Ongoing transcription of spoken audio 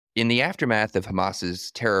In the aftermath of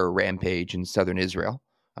Hamas's terror rampage in southern Israel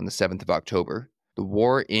on the 7th of October, the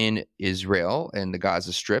war in Israel and the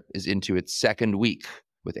Gaza Strip is into its second week,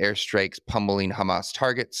 with airstrikes pummeling Hamas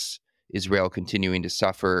targets, Israel continuing to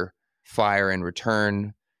suffer fire in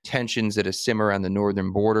return, tensions at a simmer on the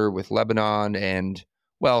northern border with Lebanon, and,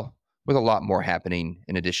 well, with a lot more happening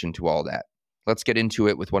in addition to all that. Let's get into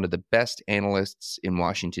it with one of the best analysts in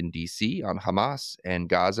Washington, D.C. on Hamas and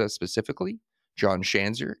Gaza specifically, John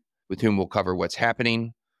Schanzer, with whom we'll cover what's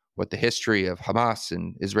happening, what the history of Hamas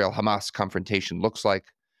and Israel-Hamas confrontation looks like,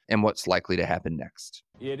 and what's likely to happen next.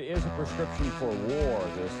 It is a prescription for war,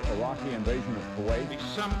 this Iraqi invasion of Kuwait.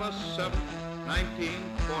 December 7,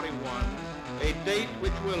 1941, a date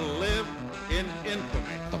which will live in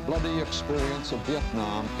infamy. The bloody experience of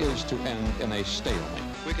Vietnam is to end in a stalemate.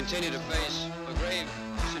 We continue to face a grave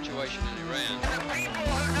situation in Iran. The people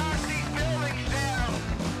who knock these buildings down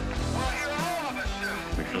will hear all of us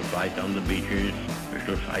soon. We shall fight on the beaches, we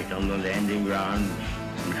shall fight on the landing grounds,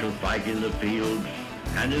 we shall fight in the fields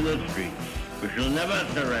and in the streets. We shall never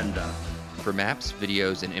surrender. For maps,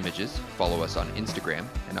 videos, and images, follow us on Instagram,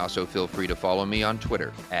 and also feel free to follow me on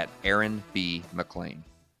Twitter at Aaron B. McLean.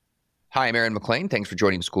 Hi, I'm Aaron McLean. Thanks for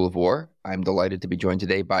joining School of War. I'm delighted to be joined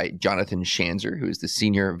today by Jonathan Schanzer, who is the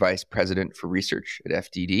Senior Vice President for Research at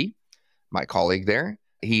FDD, my colleague there.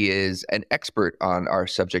 He is an expert on our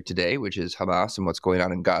subject today, which is Hamas and what's going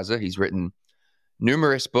on in Gaza. He's written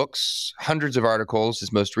numerous books, hundreds of articles.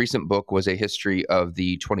 His most recent book was a history of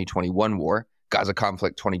the 2021 war, Gaza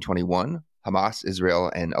Conflict 2021, Hamas,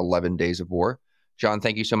 Israel, and 11 Days of War. John,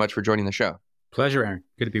 thank you so much for joining the show. Pleasure, Aaron.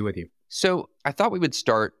 Good to be with you. So I thought we would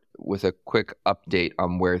start with a quick update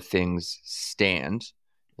on where things stand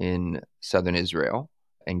in southern Israel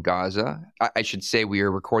and Gaza. I should say we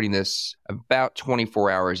are recording this about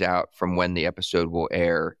 24 hours out from when the episode will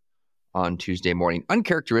air on Tuesday morning.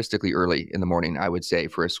 Uncharacteristically early in the morning, I would say,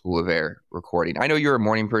 for a School of Air recording. I know you're a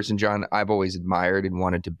morning person, John. I've always admired and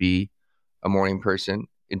wanted to be a morning person.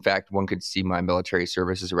 In fact, one could see my military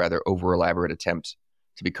service as a rather over-elaborate attempt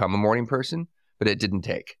to become a morning person, but it didn't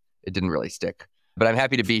take. It didn't really stick. But I'm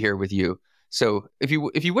happy to be here with you. So if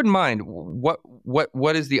you wouldn't mind,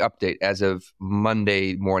 what is the update as of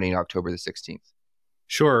Monday morning, October the 16th?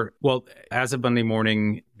 Sure. Well, as of Monday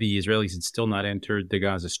morning, the Israelis had still not entered the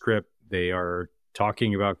Gaza Strip. They are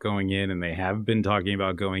talking about going in, and they have been talking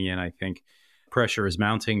about going in. I think pressure is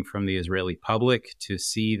mounting from the Israeli public to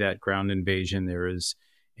see that ground invasion. There is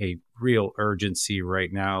a real urgency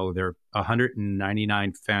right now. There are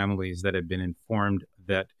 199 families that have been informed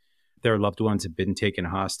that their loved ones have been taken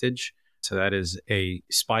hostage. So that is a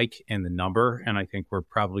spike in the number, and I think we're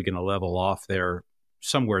probably going to level off there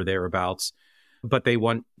somewhere thereabouts. But they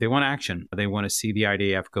want action. They want to see the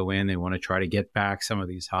IDF go in. They want to try to get back some of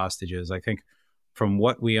these hostages. I think from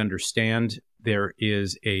what we understand, there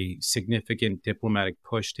is a significant diplomatic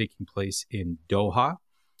push taking place in Doha.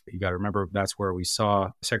 You got to remember, that's where we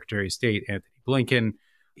saw Secretary of State Anthony Blinken.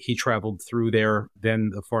 He traveled through there.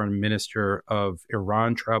 Then the foreign minister of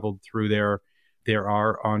Iran traveled through there. There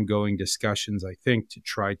are ongoing discussions, I think, to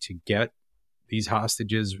try to get these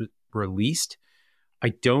hostages released. I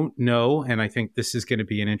don't know, and I think this is going to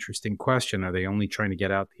be an interesting question. Are they only trying to get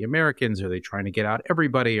out the Americans? Are they trying to get out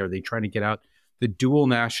everybody? Are they trying to get out the dual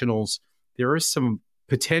nationals? There is some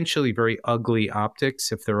potentially very ugly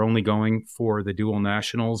optics if they're only going for the dual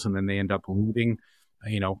nationals and then they end up looting,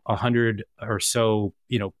 100 or so,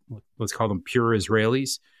 let's call them pure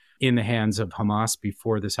Israelis in the hands of Hamas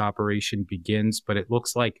before this operation begins. But it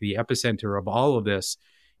looks like the epicenter of all of this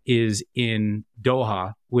is in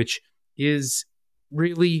Doha, which is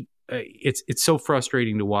really, it's so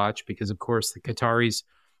frustrating to watch because, of course, the Qataris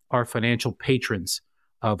are financial patrons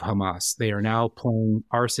of Hamas. They are now playing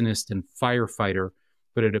arsonist and firefighter,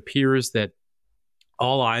 but it appears that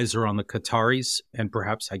all eyes are on the Qataris and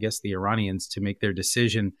perhaps, I guess, the Iranians to make their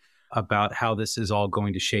decision about how this is all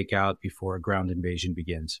going to shake out before a ground invasion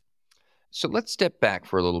begins. So let's step back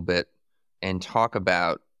for a little bit and talk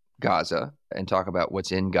about Gaza and talk about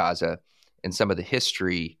what's in Gaza and some of the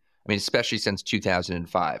history. I mean, especially since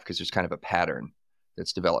 2005, because there's kind of a pattern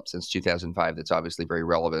that's developed since 2005 that's obviously very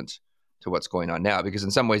relevant to what's going on now, because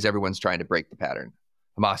in some ways, everyone's trying to break the pattern.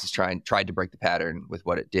 Hamas has tried to break the pattern with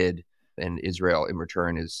what it did, and Israel, in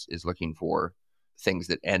return, is looking for things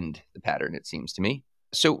that end the pattern, it seems to me.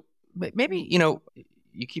 So maybe,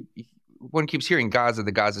 one keeps hearing Gaza,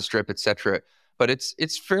 the Gaza Strip, et cetera, but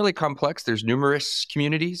it's fairly complex. There's numerous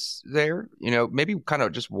communities there. Maybe kind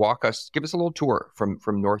of just give us a little tour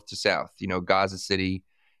from north to south. Gaza City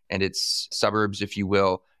and its suburbs, if you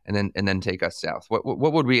will, and then take us south. What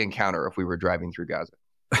would we encounter if we were driving through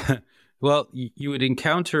Gaza? Well, you would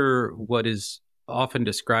encounter what is often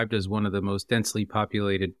described as one of the most densely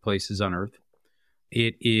populated places on Earth.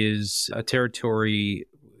 It is a territory,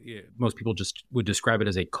 most people just would describe it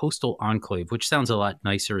as a coastal enclave, which sounds a lot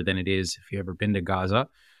nicer than it is if you've ever been to Gaza.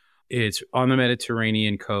 It's on the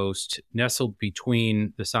Mediterranean coast, nestled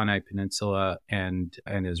between the Sinai Peninsula and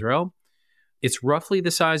Israel. It's roughly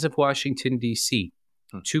the size of Washington, D.C.,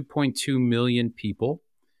 2.2 million people.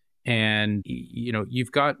 And,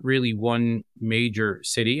 you've got really one major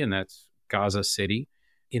city, and that's Gaza City.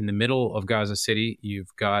 In the middle of Gaza City,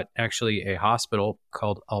 you've got actually a hospital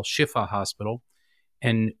called Al-Shifa Hospital.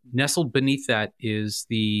 And nestled beneath that is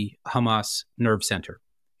the Hamas Nerve Center.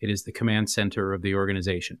 It is the command center of the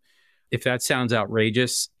organization. If that sounds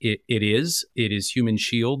outrageous, it is. It is human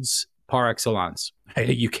shields par excellence.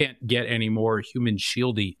 You can't get any more human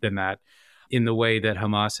shieldy than that in the way that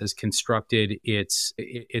Hamas has constructed its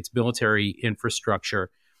military infrastructure.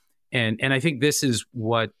 And I think this is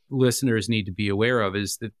what listeners need to be aware of,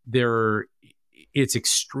 is that it's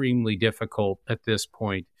extremely difficult at this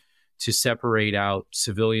point to separate out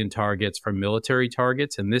civilian targets from military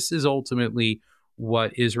targets. And this is ultimately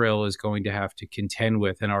what Israel is going to have to contend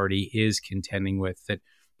with, and already is contending with, that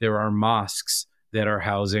there are mosques that are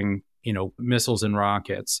housing, missiles and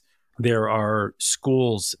rockets. There are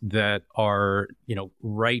schools that are,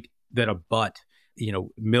 that abut,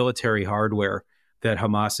 military hardware that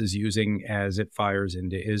Hamas is using as it fires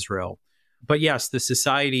into Israel. But yes, the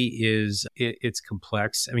society it's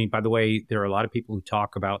complex. I mean, by the way, there are a lot of people who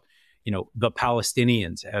talk about, the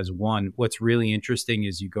Palestinians as one. What's really interesting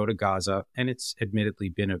is you go to Gaza, and it's admittedly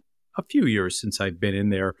been a few years since I've been in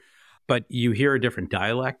there, but you hear a different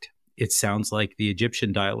dialect. It sounds like the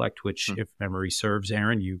Egyptian dialect, which, if memory serves,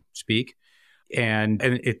 Aaron, you speak. And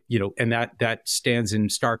it, and that stands in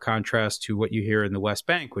stark contrast to what you hear in the West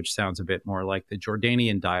Bank, which sounds a bit more like the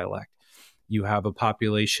Jordanian dialect. You have a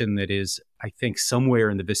population that is, I think, somewhere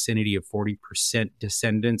in the vicinity of 40%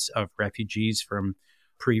 descendants of refugees from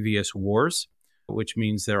previous wars, which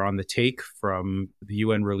means they're on the take from the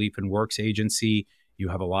UN Relief and Works Agency. You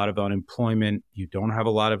have a lot of unemployment. You don't have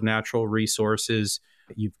a lot of natural resources.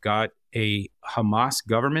 You've got a Hamas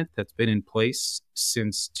government that's been in place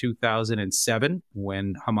since 2007,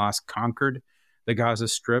 when Hamas conquered the Gaza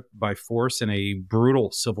Strip by force in a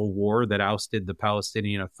brutal civil war that ousted the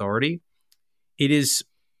Palestinian Authority. It is,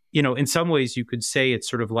 in some ways you could say it's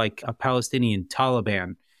sort of like a Palestinian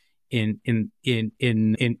Taliban in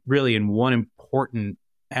really in one important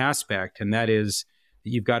aspect, and that is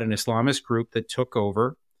that you've got an Islamist group that took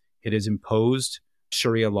over. It has imposed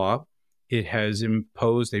Sharia law. It has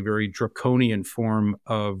imposed a very draconian form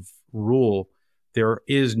of rule. There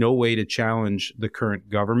is no way to challenge the current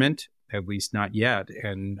government, at least not yet.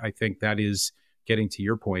 And I think that is, getting to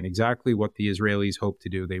your point, exactly what the Israelis hope to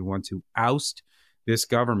do. They want to oust this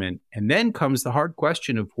government. And then comes the hard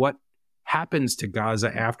question of what happens to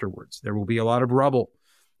Gaza afterwards. There will be a lot of rubble.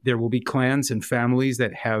 There will be clans and families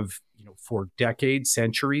that have, for decades,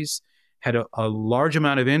 centuries, had a large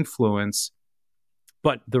amount of influence.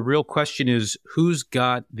 But the real question is, who's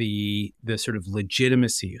got the sort of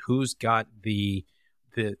legitimacy? Who's got the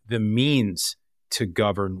means to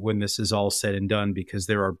govern when this is all said and done? Because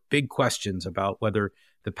there are big questions about whether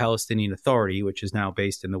the Palestinian Authority, which is now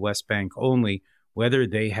based in the West Bank only, whether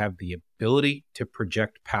they have the ability to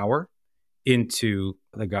project power into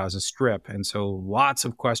the Gaza Strip. And so lots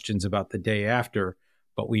of questions about the day after.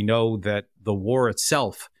 But we know that the war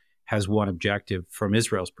itself has one objective from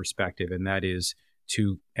Israel's perspective, and that is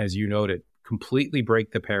to, as you noted, completely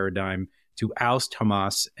break the paradigm, to oust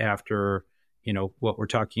Hamas after, what we're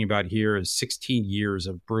talking about here is 16 years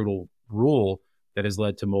of brutal rule that has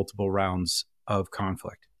led to multiple rounds of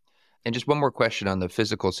conflict. And just one more question on the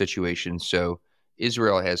physical situation. So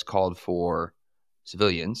Israel has called for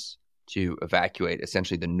civilians to evacuate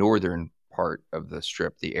essentially the northern part of the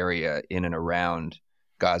Strip, the area in and around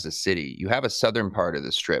Gaza City. You have a southern part of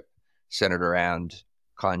the Strip centered around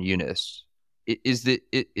Khan Yunis. Is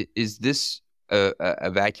this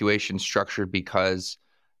evacuation structured because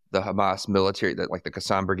the Hamas military, like the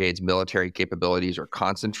Qassam Brigade's military capabilities, are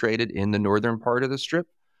concentrated in the northern part of the Strip?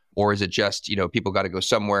 Or is it just, people got to go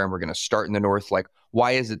somewhere and we're going to start in the north? Like,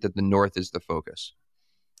 why is it that the north is the focus?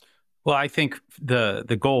 Well, I think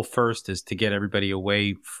the goal first is to get everybody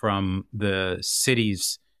away from the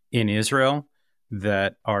cities in Israel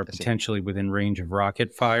that are potentially within range of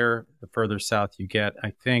rocket fire. The further south you get,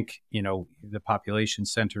 I think, the population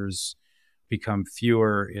centers become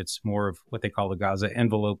fewer. It's more of what they call the Gaza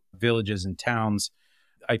envelope villages and towns.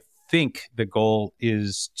 I think the goal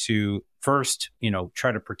is to first,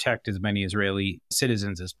 try to protect as many Israeli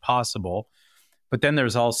citizens as possible. But then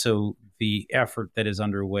there's also the effort that is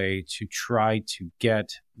underway to try to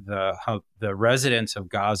get the residents of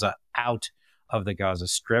Gaza out of the Gaza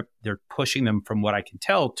Strip. They're pushing them, from what I can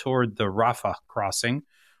tell, toward the Rafah crossing,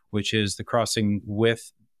 which is the crossing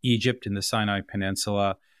with Egypt in the Sinai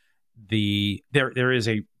Peninsula. There is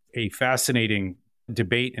a fascinating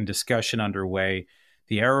debate and discussion underway.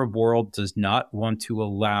 The Arab world does not want to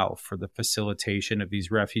allow for the facilitation of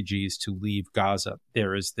these refugees to leave Gaza.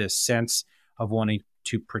 There is this sense of wanting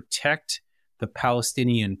to protect the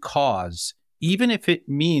Palestinian cause, even if it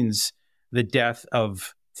means the death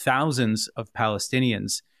of thousands of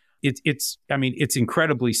Palestinians. It's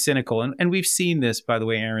incredibly cynical. And we've seen this, by the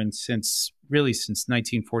way, Aaron, since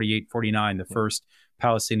 1948-49, the first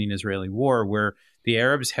Palestinian-Israeli war, where the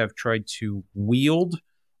Arabs have tried to wield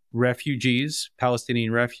refugees,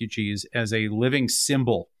 Palestinian refugees, as a living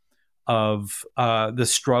symbol of the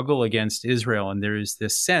struggle against Israel. And there is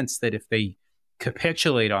this sense that if they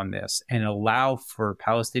capitulate on this and allow for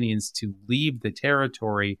Palestinians to leave the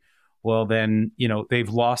territory, well, then, they've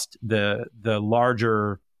lost the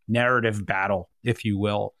larger narrative battle, if you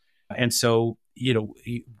will. And so,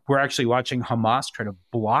 we're actually watching Hamas try to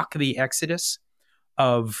block the exodus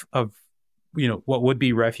of what would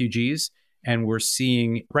be refugees. And we're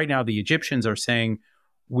seeing right now the Egyptians are saying,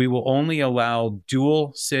 we will only allow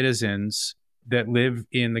dual citizens that live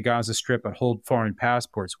in the Gaza Strip but hold foreign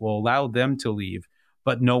passports. We'll allow them to leave,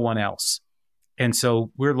 but no one else. And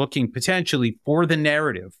so we're looking potentially for the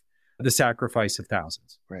narrative, the sacrifice of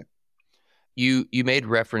thousands. Right. You made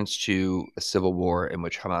reference to a civil war in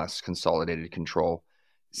which Hamas consolidated control.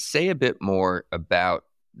 Say a bit more about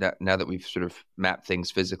that now that we've sort of mapped things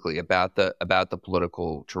physically, about the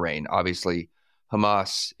political terrain. Obviously,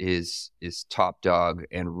 Hamas is top dog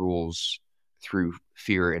and rules through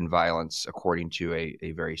fear and violence according to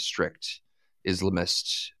a very strict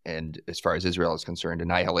Islamist and, as far as Israel is concerned,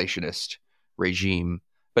 annihilationist regime.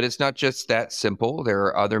 But it's not just that simple. There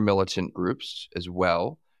are other militant groups as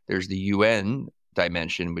well. There's the UN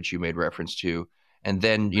dimension, which you made reference to, and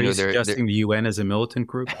then Are you suggesting the UN as a militant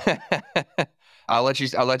group? I'll let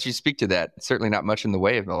you speak to that. It's certainly not much in the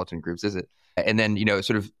way of militant groups, is it? And then,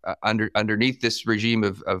 sort of underneath this regime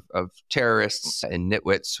of terrorists and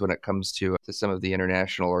nitwits, when it comes to some of the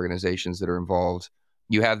international organizations that are involved,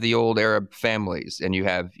 you have the old Arab families, and you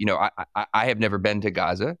have, I have never been to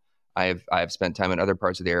Gaza. I have spent time in other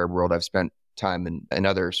parts of the Arab world. I've spent time in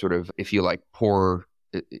other sort of, if you like, poor,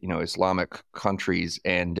 Islamic countries,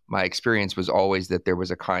 and my experience was always that there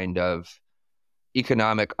was a kind of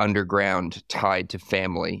economic underground tied to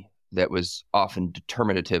family that was often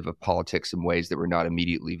determinative of politics in ways that were not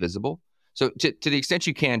immediately visible. So to the extent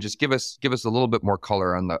you can, just give us a little bit more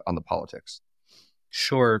color on the politics.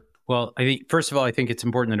 Sure. Well, I think, first of all, I think it's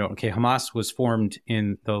important to note, Hamas was formed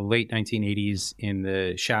in the late 1980s in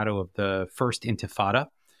the shadow of the first Intifada,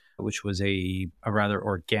 which was a rather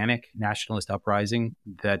organic nationalist uprising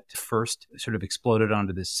that first sort of exploded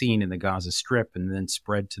onto the scene in the Gaza Strip and then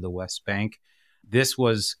spread to the West Bank. This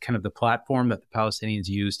was kind of the platform that the Palestinians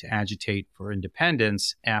used to agitate for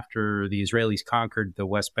independence after the Israelis conquered the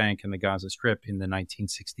West Bank and the Gaza Strip in the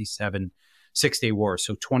 1967 Six-Day War.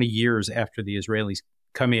 So 20 years after the Israelis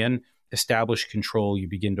come in, establish control, you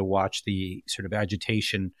begin to watch the sort of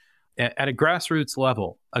agitation at a grassroots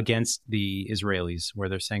level against the Israelis, where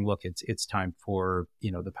they're saying, look, it's time for,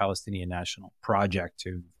 the Palestinian National Project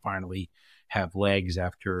to finally have legs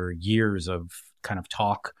after years of kind of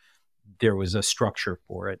talk. There was a structure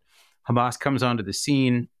for it. Hamas comes onto the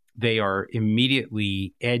scene. They are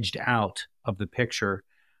immediately edged out of the picture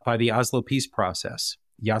by the Oslo peace process.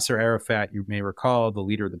 Yasser Arafat, you may recall, the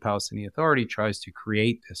leader of the Palestinian Authority, tries to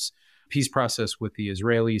create this peace process with the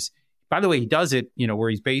Israelis. By the way, he does it, where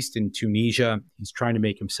he's based in Tunisia. He's trying to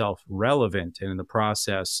make himself relevant, and in the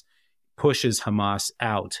process pushes Hamas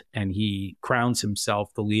out, and he crowns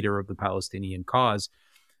himself the leader of the Palestinian cause.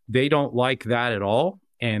 They don't like that at all,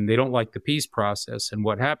 and they don't like the peace process. And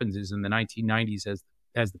what happens is, in the 1990s,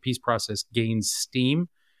 as the peace process gains steam,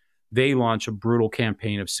 they launch a brutal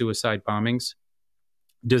campaign of suicide bombings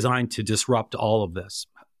designed to disrupt all of this.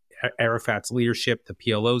 Arafat's leadership, the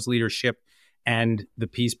PLO's leadership, and the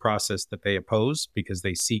peace process that they oppose, because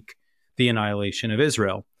they seek the annihilation of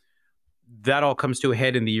Israel. That all comes to a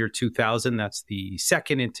head in the year 2000. That's the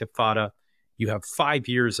second Intifada. You have 5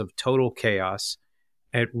 years of total chaos,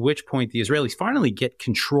 at which point the Israelis finally get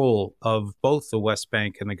control of both the West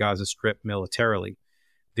Bank and the Gaza Strip militarily.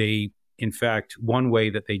 They, in fact, one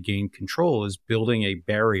way that they gain control is building a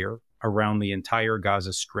barrier around the entire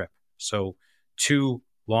Gaza Strip. So 2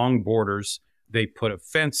 long borders. They put a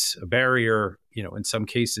fence, a barrier, in some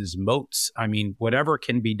cases, moats. I mean, whatever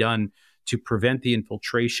can be done to prevent the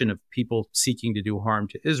infiltration of people seeking to do harm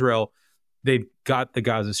to Israel, they've got the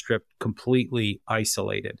Gaza Strip completely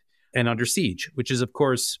isolated and under siege, which is, of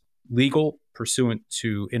course, legal pursuant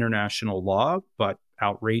to international law, but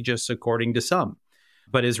outrageous according to some.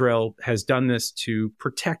 But Israel has done this to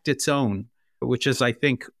protect its own, which is, I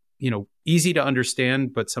think, easy to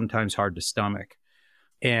understand, but sometimes hard to stomach.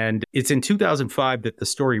 And it's in 2005 that the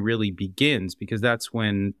story really begins, because that's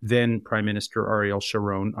when then Prime Minister Ariel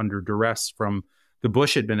Sharon, under duress from the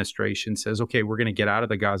Bush administration, says, okay, we're going to get out of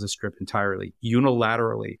the Gaza Strip entirely,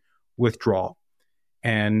 unilaterally withdraw.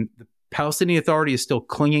 And the Palestinian Authority is still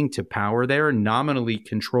clinging to power there, nominally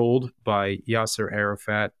controlled by Yasser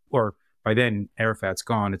Arafat, or by then Arafat's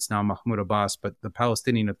gone, it's now Mahmoud Abbas, but the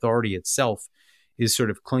Palestinian Authority itself is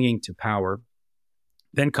sort of clinging to power.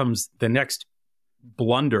 Then comes the next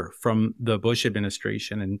blunder from the Bush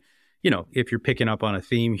administration. And, if you're picking up on a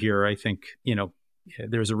theme here, I think,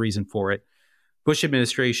 there's a reason for it. Bush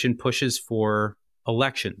administration pushes for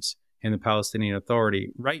elections in the Palestinian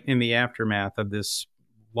Authority right in the aftermath of this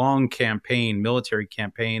long campaign, military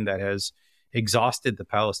campaign that has exhausted the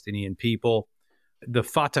Palestinian people. The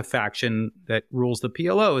Fatah faction that rules the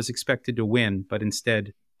PLO is expected to win, but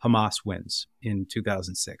instead Hamas wins in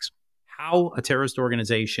 2006. How a terrorist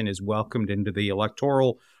organization is welcomed into the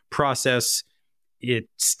electoral process, it's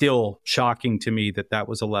still shocking to me that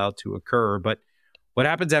was allowed to occur. But what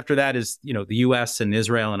happens after that is, the U.S. and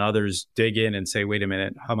Israel and others dig in and say, wait a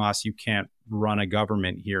minute, Hamas, you can't run a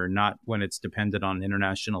government here, not when it's dependent on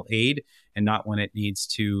international aid and not when it needs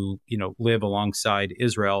to, live alongside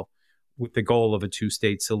Israel with the goal of a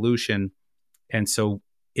two-state solution. And so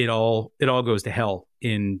it all goes to hell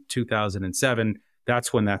in 2007.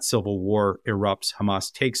 That's when that civil war erupts.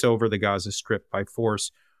 Hamas takes over the Gaza Strip by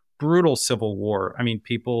force. Brutal civil war. I mean,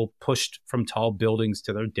 people pushed from tall buildings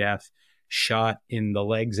to their death, shot in the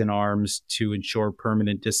legs and arms to ensure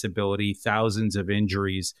permanent disability, thousands of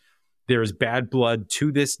injuries. There's bad blood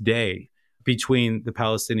to this day between the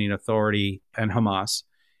Palestinian Authority and Hamas.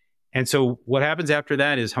 And so what happens after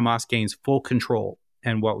that is Hamas gains full control.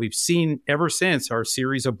 And what we've seen ever since are a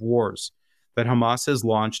series of wars that Hamas has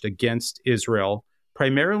launched against Israel,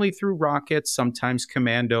 primarily through rockets, sometimes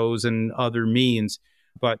commandos and other means.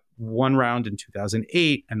 But one round in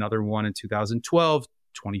 2008, another one in 2012,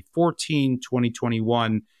 2014,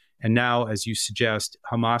 2021. And now, as you suggest,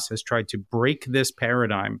 Hamas has tried to break this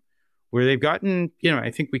paradigm where they've gotten,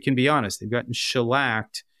 I think we can be honest, they've gotten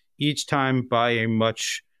shellacked each time by a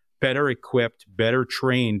much better equipped, better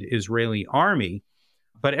trained Israeli army.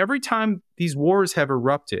 But every time these wars have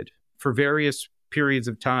erupted for various periods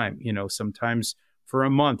of time, sometimes for a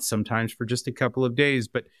month, sometimes for just a couple of days,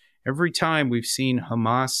 but every time we've seen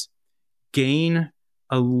Hamas gain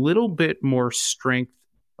a little bit more strength,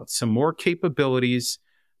 some more capabilities,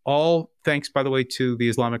 all thanks, by the way, to the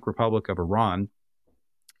Islamic Republic of Iran.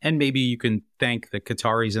 And maybe you can thank the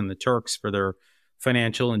Qataris and the Turks for their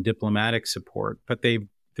financial and diplomatic support. But the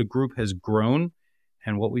group has grown.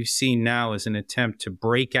 And what we've seen now is an attempt to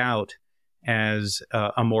break out as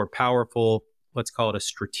a more powerful, let's call it a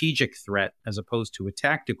strategic threat, as opposed to a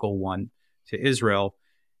tactical one to Israel.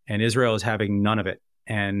 And Israel is having none of it.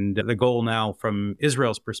 And the goal now from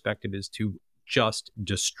Israel's perspective is to just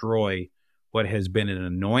destroy what has been an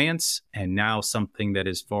annoyance and now something that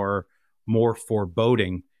is far more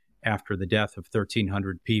foreboding after the death of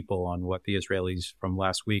 1,300 people on what the Israelis from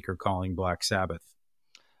last week are calling Black Sabbath.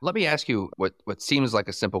 Let me ask you what seems like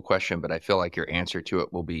a simple question, but I feel like your answer to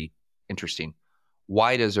it will be interesting.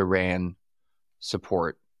 Why does Iran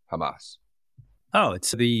support Hamas? Oh,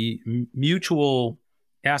 it's the mutual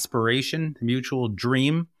aspiration, the mutual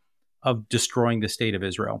dream of destroying the state of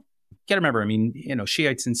Israel. You got to remember,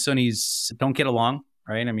 Shiites and Sunnis don't get along,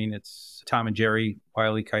 right? It's Tom and Jerry,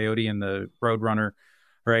 Wile E. Coyote and the Roadrunner,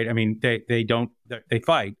 right? They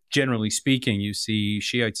fight. Generally speaking, you see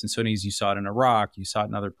Shiites and Sunnis, you saw it in Iraq, you saw it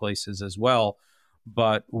in other places as well.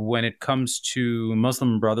 But when it comes to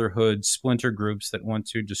Muslim Brotherhood splinter groups that want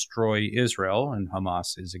to destroy Israel, and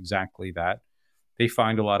Hamas is exactly that, they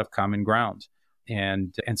find a lot of common ground.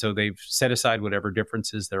 And so they've set aside whatever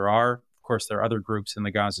differences there are. Of course, there are other groups in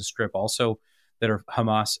the Gaza Strip also that are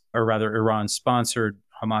Iran-sponsored,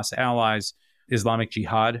 Hamas allies. Islamic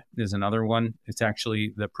Jihad is another one. It's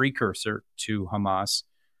actually the precursor to Hamas.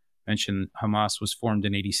 I mentioned Hamas was formed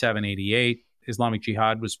in 87, 88. Islamic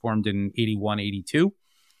Jihad was formed in 81, 82.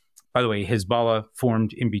 By the way, Hezbollah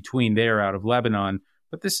formed in between there out of Lebanon.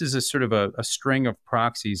 But this is a sort of a string of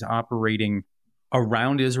proxies operating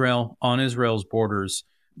around Israel, on Israel's borders.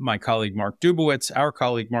 My colleague Mark Dubowitz, our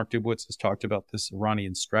colleague Mark Dubowitz, has talked about this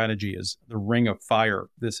Iranian strategy as the ring of fire,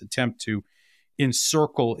 this attempt to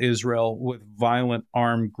encircle Israel with violent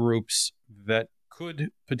armed groups that could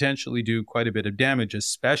potentially do quite a bit of damage,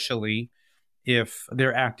 especially if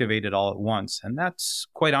they're activated all at once. And that's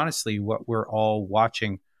quite honestly what we're all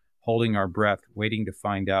watching, holding our breath, waiting to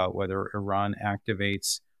find out whether Iran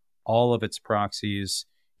activates all of its proxies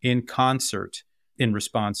in concert in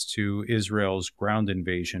response to Israel's ground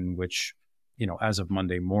invasion, which, as of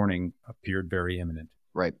Monday morning, appeared very imminent.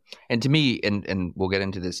 Right. And to me, and we'll get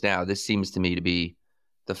into this now, this seems to me to be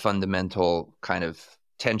the fundamental kind of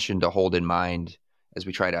tension to hold in mind as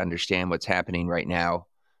we try to understand what's happening right now,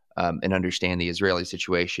 and understand the Israeli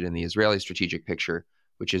situation and the Israeli strategic picture,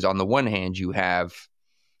 which is, on the one hand, you have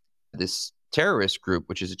this terrorist group,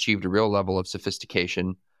 which has achieved a real level of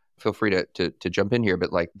sophistication. Feel free to jump in here,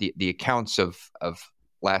 but like the accounts of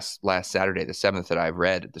last Saturday, the 7th, that I've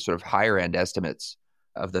read, the sort of higher end estimates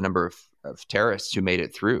of the number of terrorists who made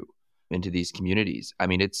it through into these communities. I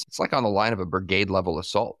mean, it's like on the line of a brigade level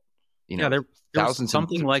assault. There was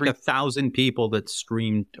something like 1,000 people that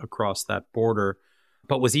streamed across that border.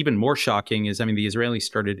 But what's even more shocking is, the Israelis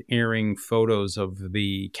started airing photos of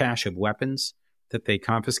the cache of weapons that they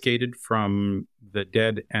confiscated from the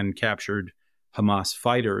dead and captured Hamas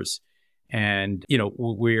fighters. And,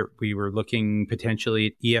 we were looking potentially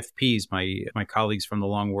at EFPs. My colleagues from the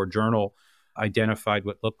Long War Journal identified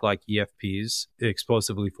what looked like EFPs,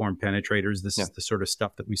 explosively formed penetrators. This is the sort of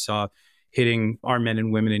stuff that we saw hitting our men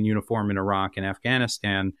and women in uniform in Iraq and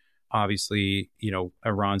Afghanistan. Obviously,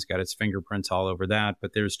 Iran's got its fingerprints all over that,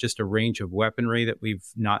 but there's just a range of weaponry that we've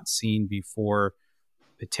not seen before.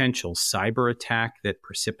 Potential cyber attack that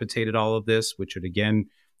precipitated all of this, which would again,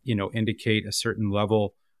 indicate a certain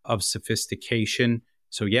level of sophistication.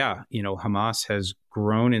 So Hamas has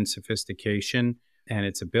grown in sophistication and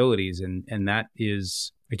its abilities. And that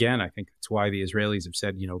is, again, I think that's why the Israelis have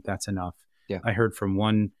said, that's enough. Yeah. I heard from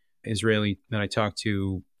one Israeli that I talked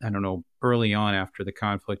to, early on after the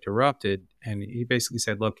conflict erupted. And he basically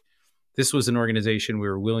said, look, this was an organization we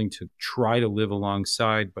were willing to try to live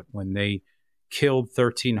alongside, but when they killed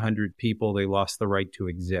 1,300 people, they lost the right to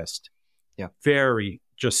exist. Yeah. Very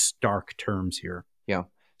just stark terms here. Yeah.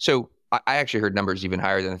 So I actually heard numbers even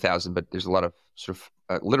higher than 1,000, but there's a lot of sort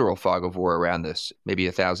of literal fog of war around this. Maybe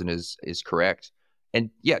 1,000 is correct.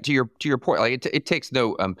 And yeah, to your point, like it takes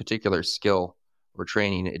no particular skill or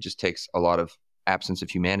training. It just takes a lot of absence of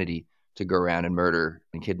humanity to go around and murder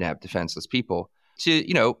and kidnap defenseless people.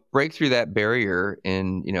 To break through that barrier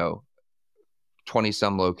in 20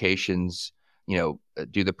 some locations.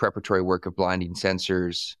 Do the preparatory work of blinding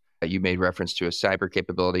sensors. You made reference to a cyber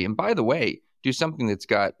capability. And by the way, do something that's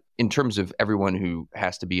got, in terms of everyone who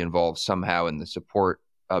has to be involved somehow in the support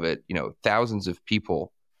of it, thousands of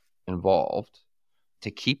people involved,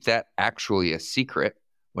 to keep that actually a secret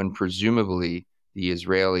when presumably the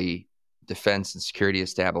Israeli defense and security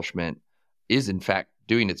establishment is in fact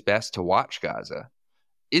doing its best to watch Gaza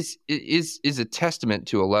is a testament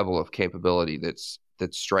to a level of capability that's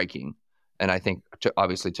striking. And I think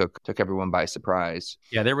obviously took everyone by surprise.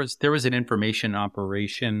 Yeah, there was an information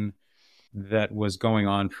operation that was going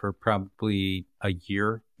on for probably a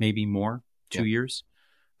year, maybe more, 2 years.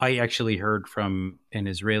 I actually heard from an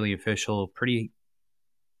Israeli official pretty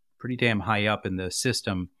damn high up in the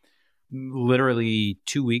system, literally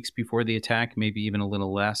 2 weeks before the attack, maybe even a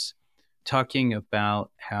little less, talking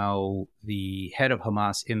about how the head of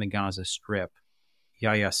Hamas in the Gaza Strip,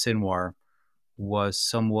 Yahya Sinwar, was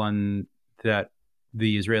someone that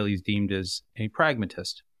the Israelis deemed as a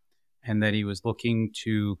pragmatist, and that he was looking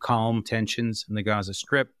to calm tensions in the Gaza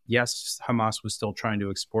Strip. Yes, Hamas was still trying to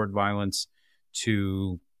export violence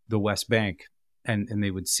to the West Bank, and they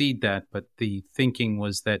would cede that, but the thinking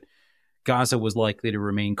was that Gaza was likely to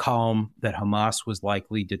remain calm, that Hamas was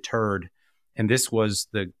likely deterred, and this was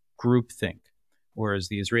the groupthink, whereas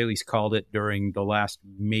the Israelis called it during the last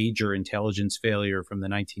major intelligence failure from the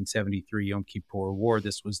 1973 Yom Kippur War.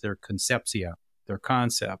 This was their conceptia, their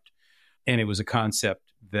concept, and it was a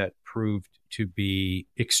concept that proved to be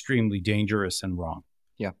extremely dangerous and wrong.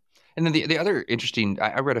 Yeah. And then the other interesting,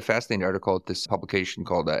 I read a fascinating article at this publication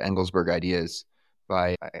called Engelsberg Ideas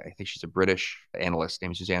by, I think she's a British analyst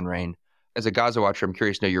named Suzanne Rain. As a Gaza watcher, I'm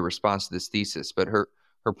curious to know your response to this thesis. But her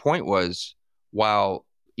point was, while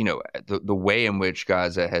the way in which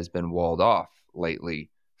Gaza has been walled off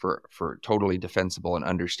lately for totally defensible and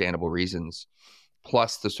understandable reasons,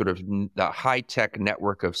 plus the sort of the high-tech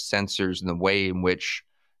network of sensors and the way in which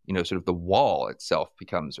sort of the wall itself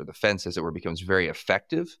becomes, or the fence as it were, becomes very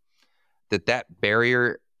effective, that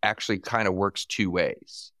barrier actually kind of works two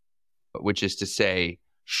ways, which is to say,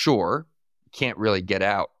 sure, you can't really get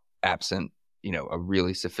out absent a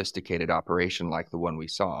really sophisticated operation like the one we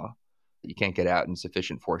saw. You can't get out in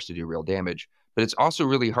sufficient force to do real damage. But it's also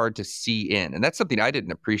really hard to see in. And that's something I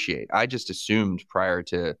didn't appreciate. I just assumed prior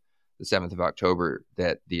to the 7th of October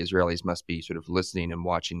that the Israelis must be sort of listening and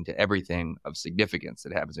watching to everything of significance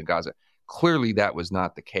that happens in Gaza. Clearly, that was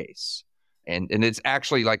not the case. And it's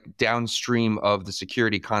actually like downstream of the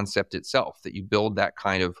security concept itself that you build that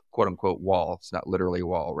kind of quote unquote wall. It's not literally a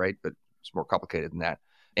wall, right? But it's more complicated than that.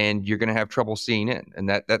 And you're going to have trouble seeing in. And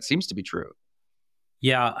that seems to be true.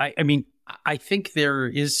 Yeah, I mean, I think there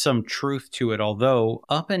is some truth to it, although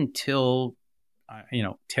up until,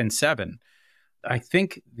 10/7, I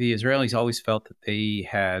think the Israelis always felt that they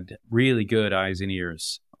had really good eyes and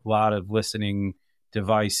ears, a lot of listening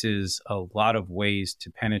devices, a lot of ways to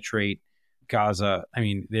penetrate Gaza. I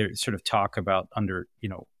mean, they sort of talk about under,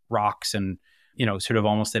 rocks and, sort of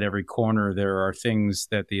almost at every corner, there are things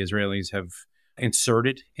that the Israelis have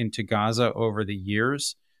inserted into Gaza over the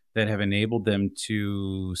years that have enabled them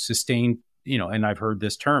to sustain, and I've heard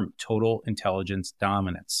this term, total intelligence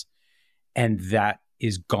dominance. And that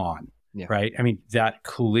is gone, right? I mean, that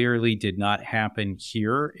clearly did not happen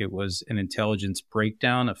here. It was an intelligence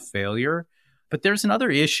breakdown, a failure. But there's another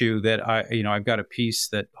issue that I've got a piece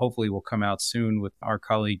that hopefully will come out soon with our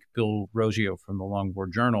colleague Bill Roggio from the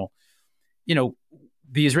Longboard Journal.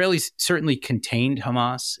 The Israelis certainly contained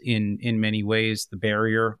Hamas in many ways. The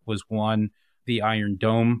barrier was one. The Iron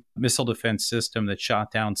Dome missile defense system that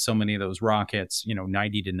shot down so many of those rockets,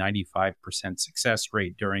 90 to 95% success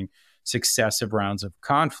rate during successive rounds of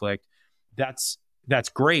conflict. That's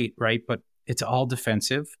great, right? But it's all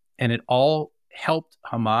defensive, and it all helped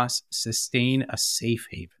Hamas sustain a safe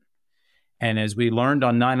haven. And as we learned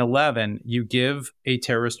on 9/11, you give a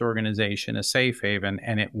terrorist organization a safe haven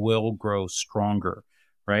and it will grow stronger,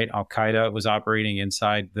 right? Al-Qaeda was operating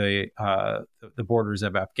inside the borders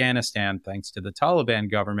of Afghanistan thanks to the Taliban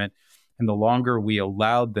government. And the longer we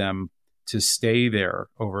allowed them to stay there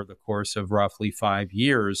over the course of roughly 5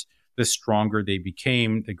 years, the stronger they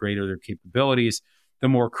became, the greater their capabilities, the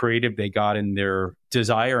more creative they got in their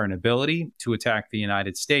desire and ability to attack the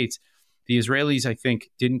United States. The Israelis, I think,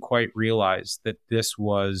 didn't quite realize that this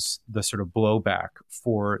was the sort of blowback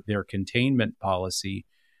for their containment policy.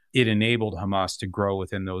 It enabled Hamas to grow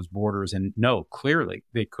within those borders. And no, clearly,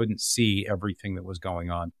 they couldn't see everything that was going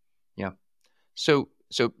on. Yeah. So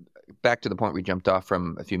back to the point we jumped off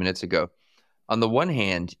from a few minutes ago. On the one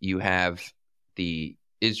hand, you have the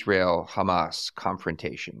Israel-Hamas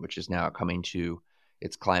confrontation, which is now coming to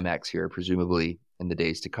its climax here, presumably in the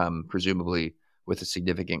days to come, presumably with a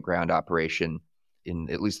significant ground operation in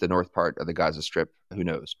at least the north part of the Gaza Strip. Who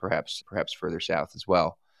knows? Perhaps further south as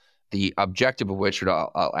well. The objective of which,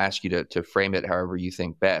 I'll ask you to frame it however you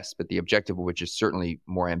think best, but the objective of which is certainly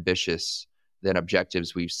more ambitious than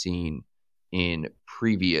objectives we've seen in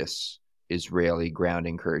previous Israeli ground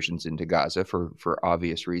incursions into Gaza for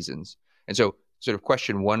obvious reasons. And so sort of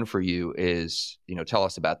question one for you is, tell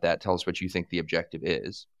us about that. Tell us what you think the objective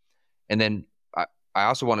is. And then I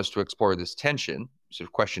also want us to explore this tension. Sort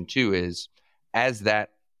of question two is, as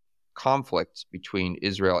that conflict between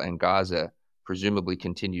Israel and Gaza presumably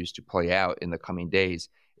continues to play out in the coming days,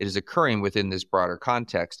 it is occurring within this broader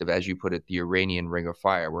context of, as you put it, the Iranian Ring of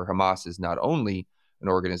Fire, where Hamas is not only an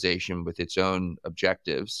organization with its own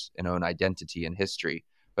objectives and own identity and history,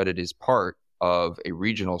 but it is part of a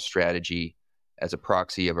regional strategy as a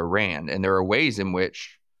proxy of Iran. And there are ways in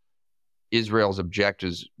which Israel's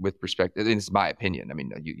objectives with respect, and this is my opinion, I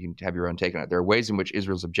mean, you can have your own take on it. There are ways in which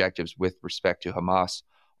Israel's objectives with respect to Hamas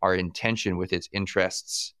are in tension with its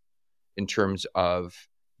interests in terms of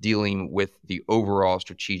dealing with the overall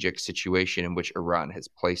strategic situation in which Iran has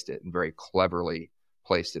placed it, and very cleverly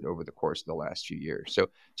placed it over the course of the last few years.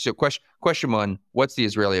 So question one, what's the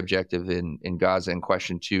Israeli objective in Gaza? And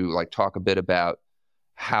question two, talk a bit about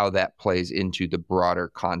how that plays into the broader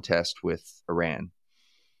contest with Iran.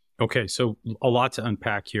 Okay, so a lot to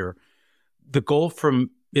unpack here. The goal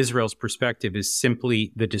from Israel's perspective is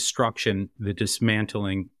simply the destruction, the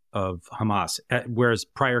dismantling of Hamas. Whereas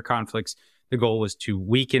prior conflicts, the goal was to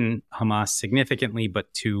weaken Hamas significantly,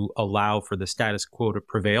 but to allow for the status quo to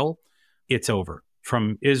prevail. It's over.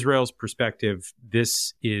 From Israel's perspective,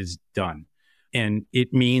 this is done. And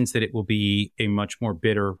it means that it will be a much more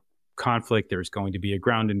bitter conflict. There's going to be a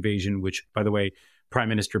ground invasion, which, by the way, Prime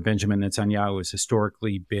Minister Benjamin Netanyahu has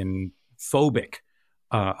historically been phobic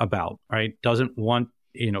about, right? Doesn't want,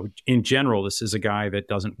 in general, this is a guy that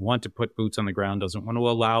doesn't want to put boots on the ground, doesn't want to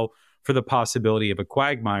allow for the possibility of a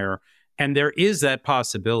quagmire. And there is that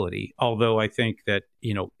possibility, although I think that,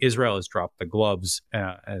 Israel has dropped the gloves,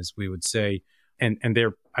 as we would say, and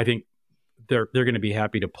I think they're going to be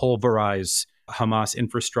happy to pulverize Hamas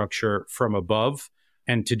infrastructure from above.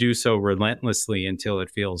 and to do so relentlessly until it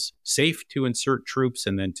feels safe to insert troops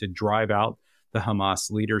and then to drive out the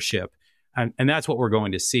Hamas leadership. And that's what we're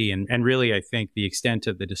going to see. And really, I think the extent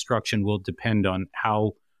of the destruction will depend on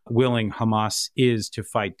how willing Hamas is to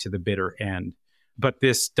fight to the bitter end. But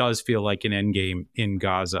this does feel like an end game in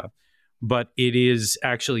Gaza. But it is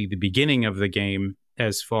actually the beginning of the game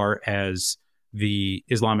as far as the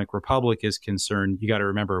Islamic Republic is concerned. You got to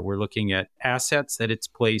remember, we're looking at assets that it's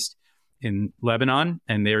placed in Lebanon.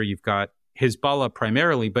 And there you've got Hezbollah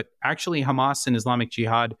primarily, but actually Hamas and Islamic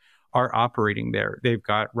Jihad are operating there. They've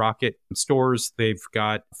got rocket stores. They've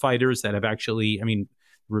got fighters that have actually,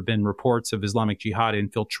 there have been reports of Islamic Jihad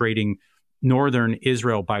infiltrating northern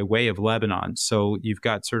Israel by way of Lebanon. So you've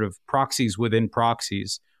got sort of proxies within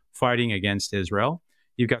proxies fighting against Israel.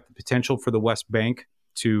 You've got the potential for the West Bank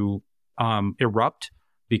to erupt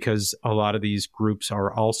because a lot of these groups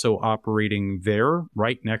are also operating there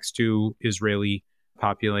right next to Israeli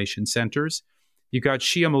population centers. You've got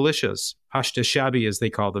Shia militias, Hashda Shabi as they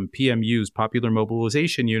call them, PMUs, Popular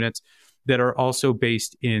Mobilization Units, that are also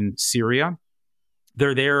based in Syria.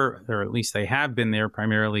 They're there, or at least they have been there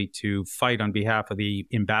primarily to fight on behalf of the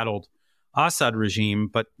embattled Assad regime,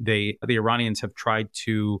 but the Iranians have tried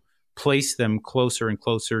to place them closer and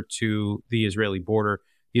closer to the Israeli border.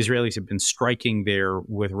 The Israelis have been striking there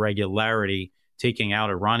with regularity, taking out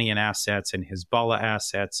Iranian assets and Hezbollah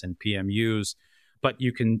assets and PMUs. But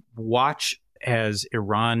you can watch as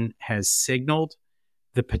Iran has signaled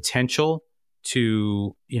the potential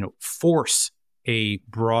to, force a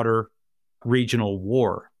broader regional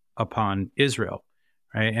war upon Israel,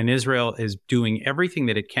 right? And Israel is doing everything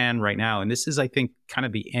that it can right now. And this is, I think, kind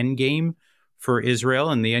of the end game for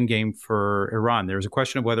Israel and the end game for Iran. There's a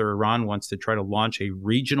question of whether Iran wants to try to launch a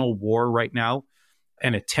regional war right now,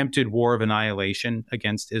 an attempted war of annihilation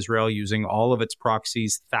against Israel using all of its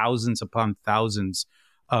proxies, thousands upon thousands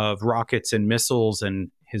of rockets and missiles, and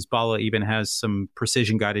Hezbollah even has some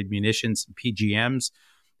precision-guided munitions, PGMs.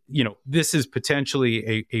 This is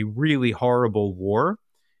potentially a really horrible war.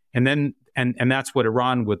 And then and that's what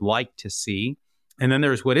Iran would like to see. And then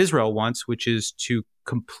there's what Israel wants, which is to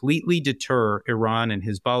completely deter Iran and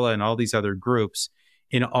Hezbollah and all these other groups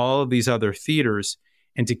in all of these other theaters,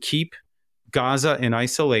 and to keep Gaza in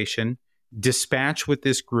isolation, dispatch with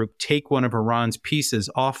this group, take one of Iran's pieces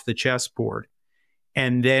off the chessboard,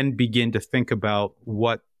 and then begin to think about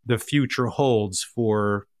what the future holds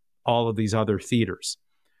for all of these other theaters.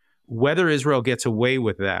 Whether Israel gets away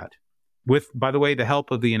with that, with, by the way, the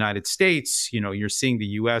help of the United States, you're seeing the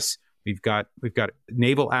U.S., we've got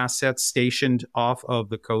naval assets stationed off of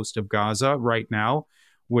the coast of Gaza right now,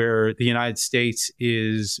 where the United States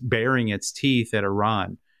is baring its teeth at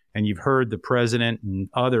Iran. And you've heard the president and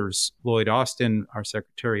others, Lloyd Austin, our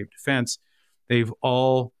Secretary of Defense, they've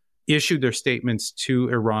all issued their statements to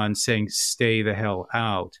Iran saying, stay the hell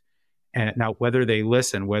out. And now, whether they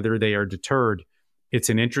listen, whether they are deterred, it's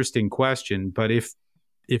an interesting question. But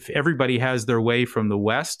if everybody has their way from the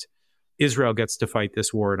West, Israel gets to fight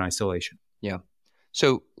this war in isolation. Yeah.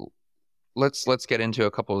 So let's get into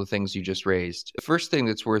a couple of the things you just raised. The first thing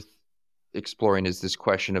that's worth exploring is this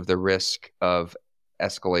question of the risk of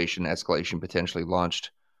escalation potentially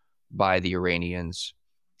launched by the Iranians,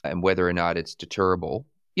 and whether or not it's deterrable.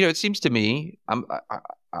 It seems to me,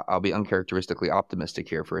 I'll be uncharacteristically optimistic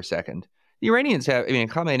here for a second. The Iranians have,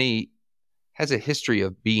 Khamenei has a history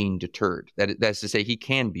of being deterred. That's to say, he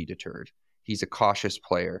can be deterred. He's a cautious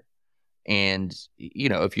player. And,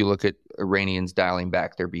 if you look at Iranians dialing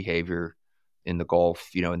back their behavior in the Gulf,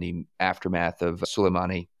 in the aftermath of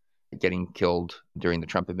Soleimani getting killed during the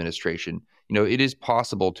Trump administration, it is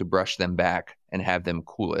possible to brush them back and have them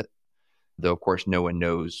cool it. Though, of course, no one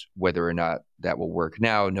knows whether or not that will work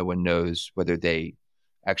now. No one knows whether they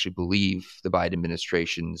actually believe the Biden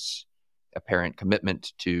administration's apparent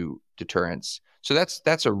commitment to deterrence. So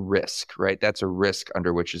that's a risk, right? That's a risk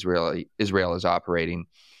under which Israel is operating.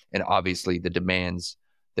 And obviously the demands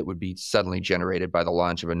that would be suddenly generated by the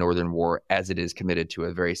launch of a northern war, as it is committed to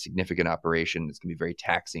a very significant operation, it's going to be very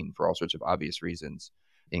taxing for all sorts of obvious reasons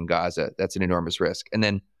in Gaza. That's an enormous risk. And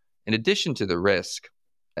then in addition to the risk,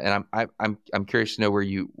 and I'm curious to know where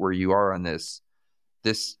you are on this.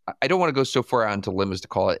 I don't want to go so far out into limb as to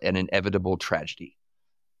call it an inevitable tragedy.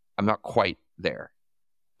 I'm not quite there,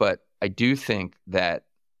 but I do think that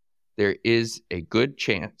there is a good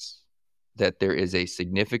chance that there is a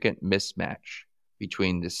significant mismatch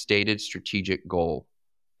between the stated strategic goal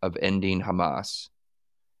of ending Hamas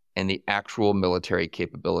and the actual military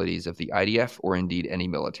capabilities of the IDF, or indeed any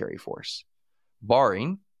military force,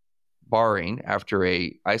 barring after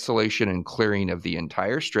a isolation and clearing of the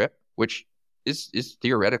entire strip, which is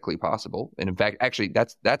theoretically possible. And in fact, actually,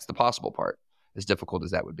 that's the possible part, as difficult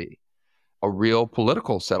as that would be. A real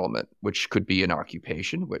political settlement, which could be an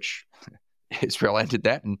occupation, which Israel ended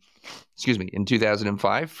that in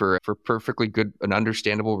 2005 for perfectly good and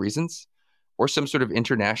understandable reasons, or some sort of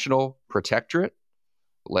international protectorate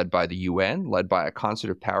led by the UN, led by a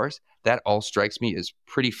concert of powers. That all strikes me as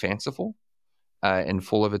pretty fanciful and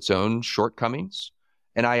full of its own shortcomings.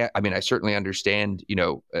 And I mean, I certainly understand,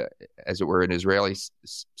 as it were, an Israeli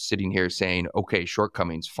sitting here saying, okay,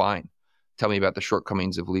 shortcomings, fine. Tell me about the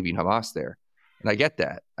shortcomings of leaving Hamas there. And I get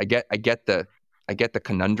that. I get the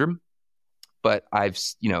conundrum, but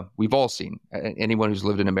we've all seen, anyone who's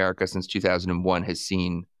lived in America since 2001 has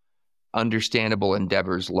seen understandable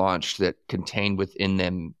endeavors launched that contain within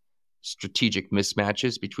them strategic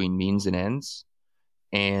mismatches between means and ends.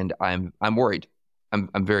 And I'm worried. I'm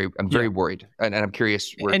very worried. And I'm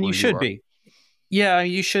curious where and you should are. be. Yeah,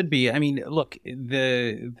 you should be. I mean, look,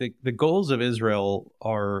 the goals of Israel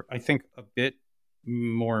are, I think, a bit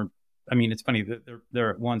more. I mean, it's funny that they're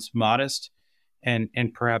at once modest and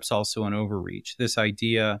perhaps also an overreach. This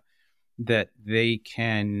idea that they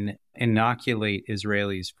can inoculate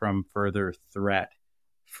Israelis from further threat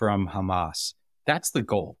from Hamas. That's the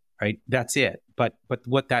goal, right? That's it. But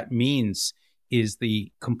what that means is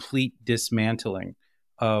the complete dismantling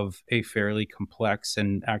of a fairly complex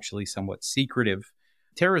and actually somewhat secretive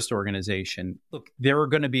terrorist organization. Look, there are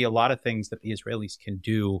going to be a lot of things that the Israelis can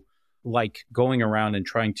do, like going around and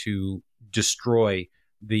trying to destroy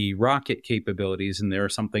the rocket capabilities. And there are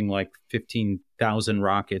something like 15,000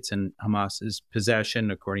 rockets in Hamas's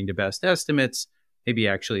possession, according to best estimates. Maybe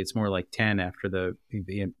actually it's more like 10 after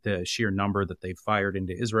the sheer number that they've fired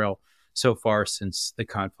into Israel so far since the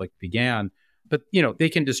conflict began. But, they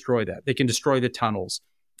can destroy that. They can destroy the tunnels.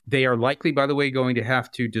 They are likely, by the way, going to have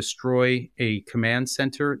to destroy a command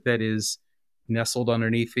center that is nestled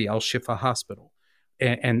underneath the Al-Shifa hospital.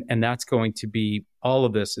 And that's going to be, all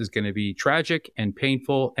of this is going to be tragic and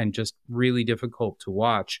painful and just really difficult to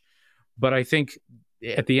watch. But I think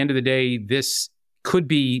at the end of the day, this could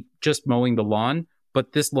be just mowing the lawn,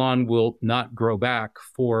 but this lawn will not grow back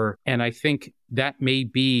and I think that may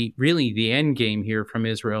be really the end game here from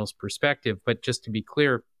Israel's perspective. But just to be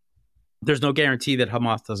clear, there's no guarantee that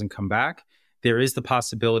Hamas doesn't come back. There is the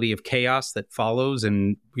possibility of chaos that follows,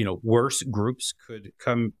 and worse groups could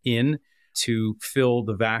come in to fill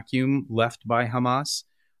the vacuum left by Hamas.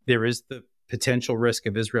 There is the potential risk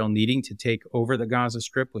of Israel needing to take over the Gaza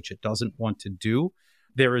Strip, which it doesn't want to do.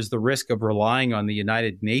 There is the risk of relying on the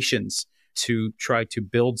United Nations to try to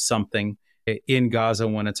build something in Gaza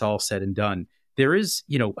when it's all said and done. There is,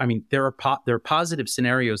 there are positive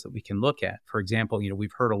scenarios that we can look at. For example,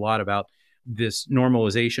 we've heard a lot about this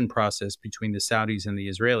normalization process between the Saudis and the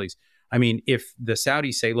Israelis. I mean, if the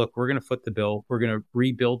Saudis say, look, we're going to foot the bill, we're going to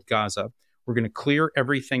rebuild Gaza, we're going to clear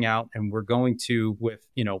everything out, and we're going to, with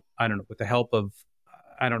the help of,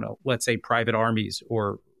 let's say private armies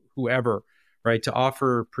or whoever, right, to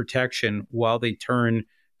offer protection while they turn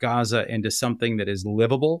Gaza into something that is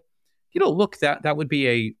livable. Look, that would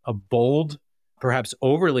be a bold, perhaps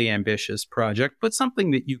overly ambitious project, but something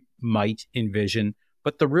that you might envision.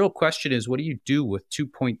 But the real question is, what do you do with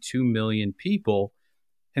 2.2 million people?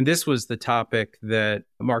 And this was the topic that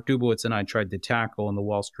Mark Dubowitz and I tried to tackle in the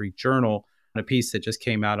Wall Street Journal, in a piece that just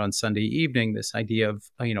came out on Sunday evening. This idea of,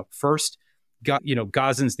 first,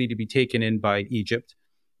 Gazans need to be taken in by Egypt.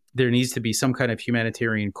 There needs to be some kind of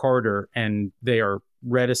humanitarian corridor, and they are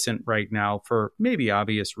reticent right now for maybe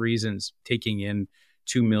obvious reasons, taking in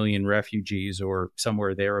 2 million refugees or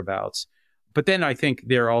somewhere thereabouts. But then I think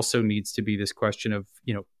there also needs to be this question of,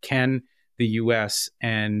 can the U.S.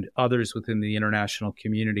 and others within the international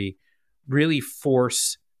community really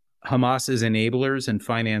force Hamas's enablers and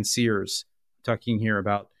financiers, talking here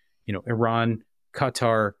about, Iran,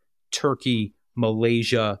 Qatar, Turkey,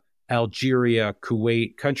 Malaysia, Algeria,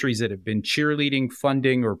 Kuwait, countries that have been cheerleading,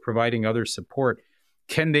 funding, or providing other support.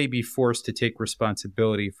 Can they be forced to take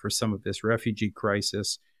responsibility for some of this refugee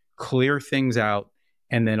crisis, clear things out,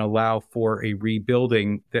 and then allow for a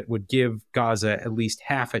rebuilding that would give Gaza at least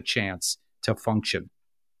half a chance to function?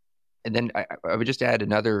 And then I would just add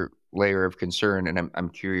another layer of concern, and I'm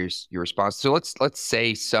curious your response. So let's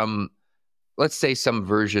say some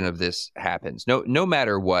version of this happens. No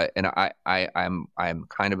matter what, and I'm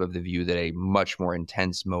kind of the view that a much more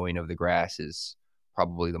intense mowing of the grass is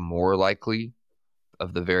probably the more likely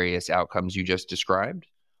of the various outcomes you just described.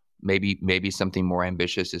 Maybe something more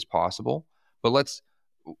ambitious is possible. But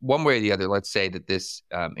one way or the other, let's say that this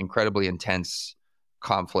incredibly intense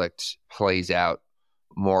conflict plays out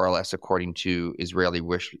more or less according to Israeli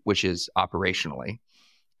wishes operationally.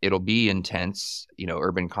 It'll be intense.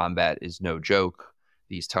 Urban combat is no joke.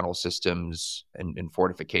 These tunnel systems and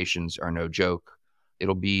fortifications are no joke.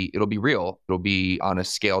 It'll be real. It'll be on a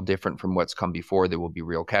scale different from what's come before. There will be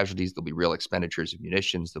real casualties. There'll be real expenditures of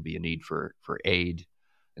munitions. There'll be a need for aid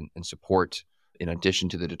and support in addition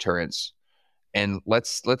to the deterrence. And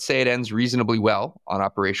let's say it ends reasonably well on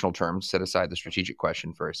operational terms. Set aside the strategic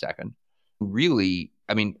question for a second. Really,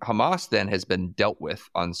 Hamas then has been dealt with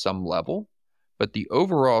on some level, but the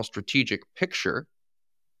overall strategic picture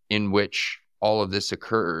in which all of this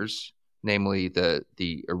occurs, namely the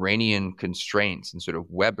Iranian constraints and sort of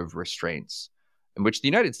web of restraints, in which the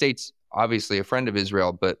United States, obviously a friend of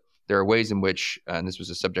Israel, but there are ways in which, and this was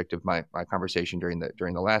a subject of my conversation during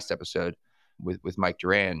the last episode with Mike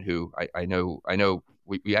Duran, who I know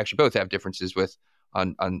we actually both have differences with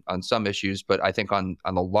on some issues, but I think on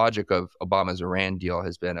the logic of Obama's Iran deal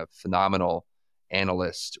has been a phenomenal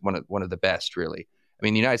analyst, one of the best, really.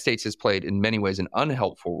 The United States has played in many ways an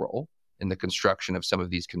unhelpful role in the construction of some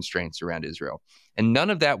of these constraints around Israel. And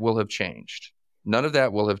none of that will have changed. None of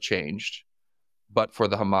that will have changed, but for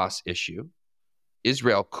the Hamas issue.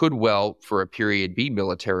 Israel could well, for a period, be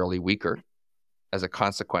militarily weaker as a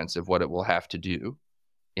consequence of what it will have to do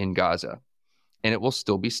in Gaza. And it will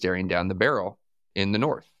still be staring down the barrel in the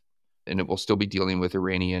north. And it will still be dealing with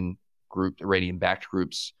Iranian-backed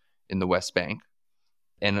groups in the West Bank.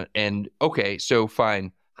 And okay, so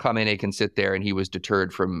fine, Khamenei can sit there, and he was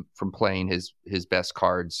deterred from playing his best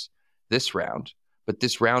cards this round. But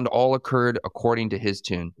this round all occurred according to his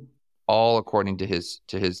tune, all according to his.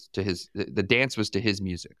 The dance was to his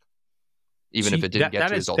music, even if it didn't get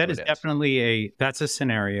to his ultimate That is end. definitely that's a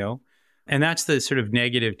scenario, and that's the sort of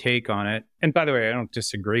negative take on it. And by the way, I don't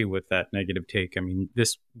disagree with that negative take.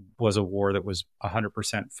 This was a war that was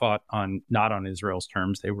 100% fought not on Israel's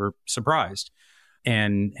terms. They were surprised.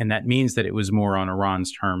 And that means that it was more on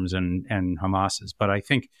Iran's terms and Hamas's. But I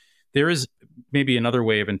think there is maybe another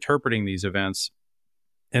way of interpreting these events,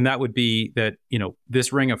 and that would be that,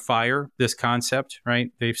 this ring of fire, this concept,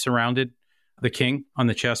 right? They've surrounded the king on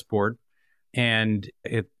the chessboard, and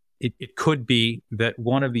it could be that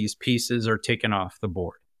one of these pieces are taken off the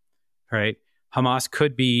board, right? Hamas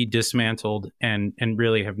could be dismantled and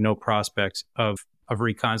really have no prospects of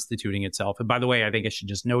reconstituting itself. And by the way, I think I should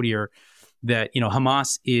just note here that,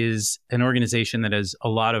 Hamas is an organization that has a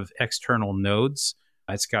lot of external nodes.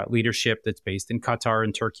 It's got leadership that's based in Qatar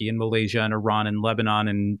and Turkey and Malaysia and Iran and Lebanon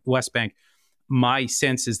and West Bank. My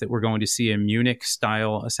sense is that we're going to see a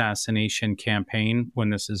Munich-style assassination campaign when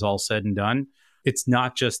this is all said and done. It's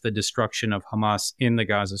not just the destruction of Hamas in the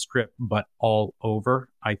Gaza Strip, but all over.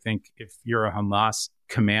 I think if you're a Hamas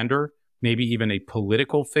commander, maybe even a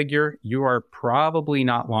political figure, you are probably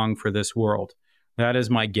not long for this world. That is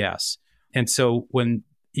my guess. And so when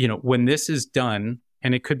this is done,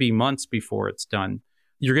 and it could be months before it's done,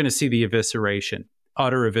 you're going to see the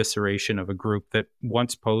utter evisceration of a group that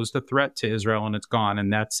once posed a threat to Israel, and it's gone.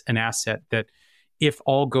 And that's an asset that, if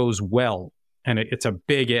all goes well, and it's a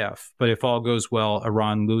big if, but if all goes well,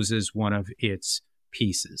 Iran loses one of its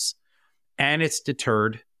pieces. And it's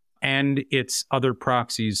deterred, and its other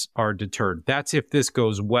proxies are deterred. That's if this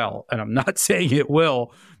goes well. And I'm not saying it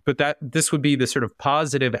will, but this would be the sort of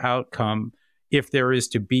positive outcome if there is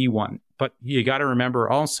to be one. But you got to remember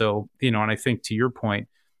also, and I think to your point,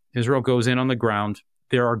 Israel goes in on the ground.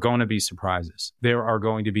 There are going to be surprises. There are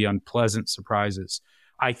going to be unpleasant surprises.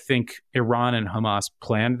 I think Iran and Hamas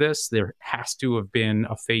planned this. There has to have been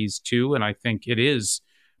a phase 2, and I think it is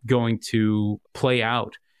going to play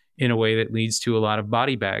out in a way that leads to a lot of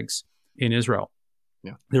body bags in Israel.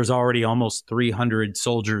 Yeah. There's already almost 300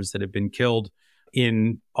 soldiers that have been killed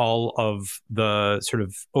in all of the sort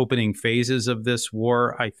of opening phases of this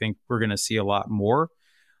war. I think we're going to see a lot more.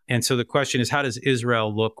 And so the question is, how does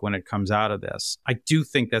Israel look when it comes out of this? I do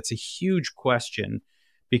think that's a huge question,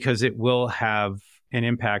 because it will have an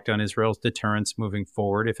impact on Israel's deterrence moving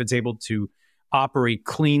forward. If it's able to operate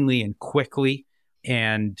cleanly and quickly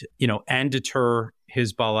and deter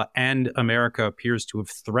Hezbollah, and America appears to have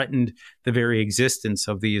threatened the very existence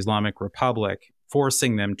of the Islamic Republic,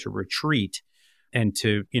 forcing them to retreat and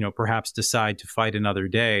to, perhaps decide to fight another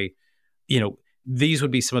day, these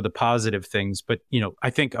would be some of the positive things. But, I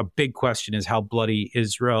think a big question is how bloody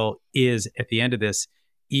Israel is at the end of this,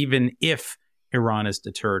 even if Iran is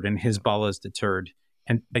deterred and Hezbollah is deterred.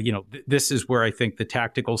 And, this is where I think the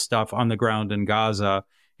tactical stuff on the ground in Gaza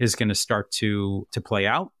is going to start to play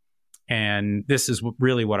out. And this is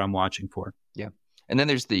really what I'm watching for. Yeah. And then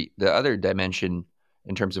there's the other dimension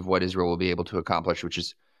in terms of what Israel will be able to accomplish, which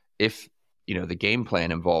is if, the game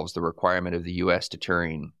plan involves the requirement of the U.S.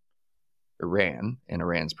 deterring Iran and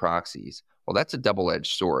Iran's proxies. Well, that's a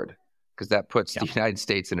double-edged sword because that puts the United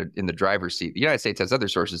States in the driver's seat. The United States has other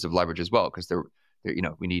sources of leverage as well because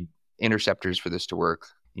we need interceptors for this to work.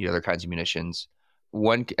 You know, other kinds of munitions.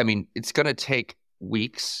 It's going to take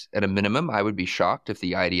weeks at a minimum. I would be shocked if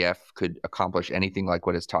the IDF could accomplish anything like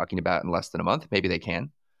what it's talking about in less than a month. Maybe they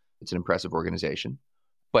can. It's an impressive organization.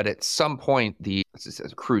 But at some point, it's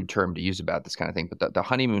a crude term to use about this kind of thing, but the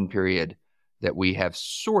honeymoon period that we have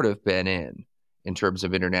sort of been in terms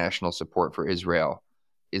of international support for Israel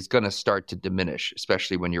is going to start to diminish,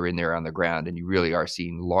 especially when you're in there on the ground and you really are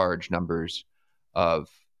seeing large numbers of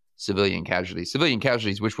civilian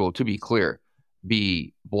casualties, which will, to be clear,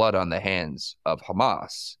 be blood on the hands of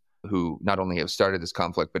Hamas, who not only have started this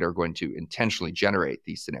conflict, but are going to intentionally generate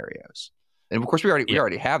these scenarios. And of course, we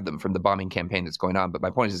already have them from the bombing campaign that's going on. But my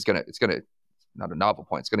point is, it's gonna not a novel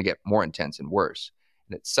point. It's going to get more intense and worse.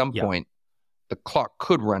 And at some point, the clock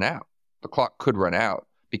could run out. The clock could run out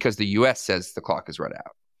because the U.S. says the clock has run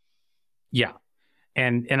out. Yeah,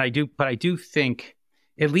 and I do think,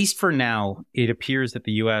 at least for now, it appears that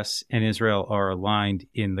the U.S. and Israel are aligned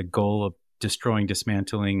in the goal of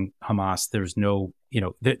dismantling Hamas. There's no,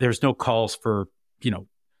 there's no calls for,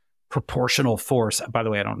 proportional force. By the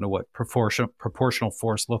way, I don't know what proportional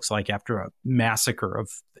force looks like after a massacre of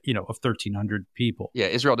 1,300 people. Yeah,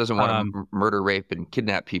 Israel doesn't want to murder, rape, and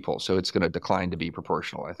kidnap people, so it's going to decline to be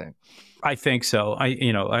proportional, I think. I think so.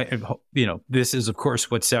 This is, of course,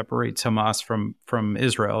 what separates Hamas from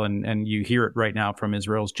Israel, and you hear it right now from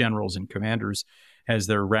Israel's generals and commanders as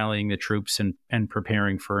they're rallying the troops and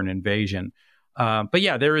preparing for an invasion. But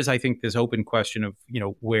yeah, there is, I think, this open question of,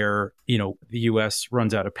 where, the U.S.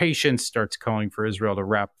 runs out of patience, starts calling for Israel to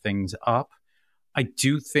wrap things up. I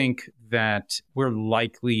do think that we're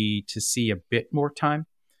likely to see a bit more time.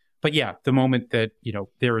 But yeah, the moment that,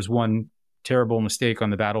 there is one terrible mistake on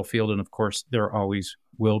the battlefield, and of course, there always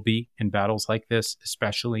will be in battles like this,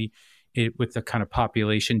 especially with the kind of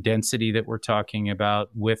population density that we're talking about,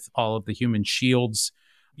 with all of the human shields,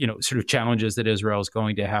 sort of challenges that Israel is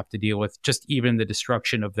going to have to deal with, just even the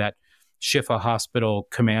destruction of that Shifa Hospital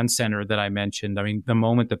command center that I mentioned. I mean, the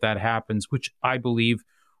moment that happens, which I believe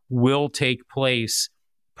will take place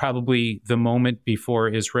probably the moment before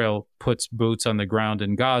Israel puts boots on the ground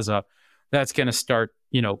in Gaza, that's going to start,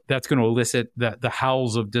 that's going to elicit the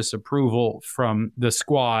howls of disapproval from the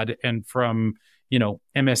Squad and from,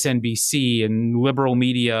 MSNBC and liberal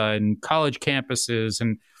media and college campuses,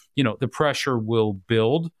 and the pressure will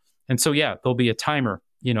build. And so, yeah, there'll be a timer,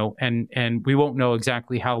 and we won't know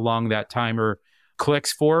exactly how long that timer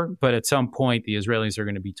clicks for, but at some point the Israelis are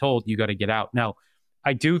going to be told, you got to get out. Now,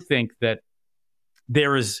 I do think that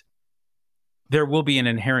there will be an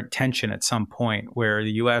inherent tension at some point where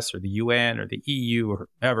the US or the UN or the EU or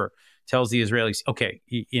whoever tells the Israelis, okay,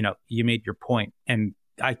 you made your point. And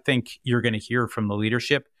I think you're going to hear from the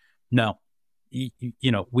leadership, no,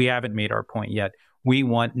 we haven't made our point yet. We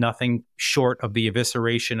want nothing short of the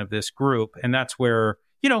evisceration of this group. And that's where,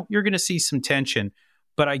 you're going to see some tension.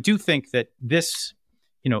 But I do think that this,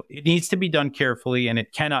 it needs to be done carefully, and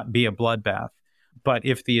it cannot be a bloodbath. But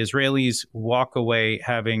if the Israelis walk away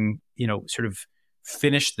having, sort of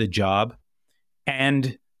finished the job,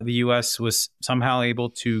 and the U.S. was somehow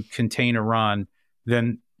able to contain Iran,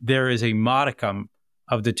 then there is a modicum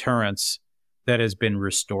of deterrence that has been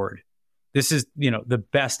restored. This is, the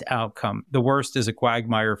best outcome. The worst is a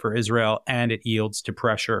quagmire for Israel, and it yields to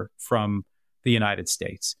pressure from the United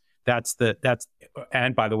States.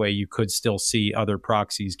 And by the way, you could still see other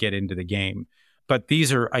proxies get into the game. But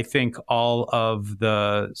these are, I think, all of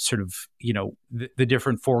the sort of, the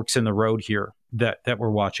different forks in the road here that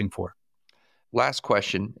we're watching for. Last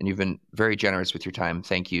question, and you've been very generous with your time.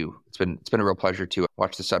 Thank you. It's been a real pleasure to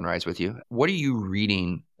watch the sunrise with you. What are you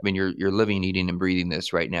reading? I mean, you're living, eating, and breathing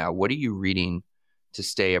this right now. What are you reading to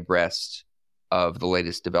stay abreast of the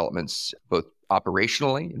latest developments, both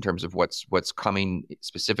operationally in terms of what's coming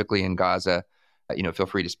specifically in Gaza? Feel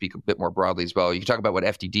free to speak a bit more broadly as well. You can talk about what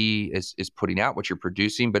FDD is putting out, what you're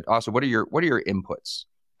producing, but also what are your inputs?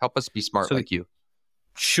 Help us be smart like you.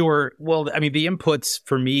 Sure. Well, I mean, the inputs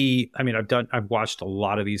for me, I've watched a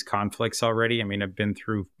lot of these conflicts already. I mean, I've been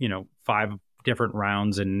through, 5 different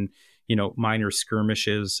rounds and, minor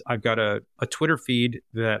skirmishes. I've got a Twitter feed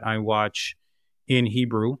that I watch in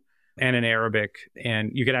Hebrew and in Arabic,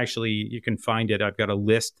 and you can find it. I've got a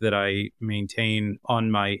list that I maintain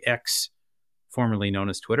on my X, formerly known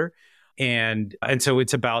as Twitter. And so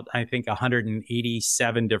it's about, I think,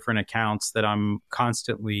 187 different accounts that I'm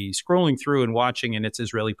constantly scrolling through and watching. And it's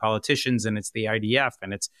Israeli politicians, and it's the IDF,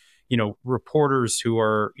 and it's, reporters who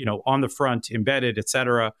are, on the front, embedded, et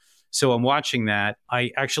cetera, So I'm watching that.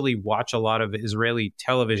 I actually watch a lot of Israeli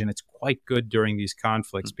television. It's quite good during these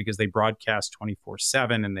conflicts because they broadcast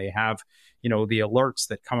 24/7 and they have, the alerts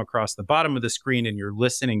that come across the bottom of the screen, and you're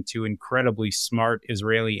listening to incredibly smart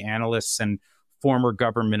Israeli analysts and former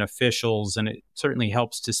government officials, and it certainly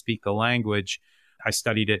helps to speak the language. I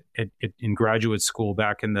studied it in graduate school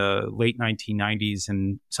back in the late 1990s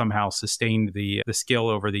and somehow sustained the skill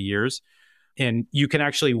over the years. And you can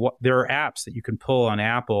actually, there are apps that you can pull on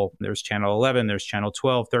Apple. There's Channel 11, there's Channel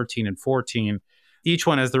 12, 13, and 14. Each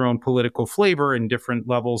one has their own political flavor and different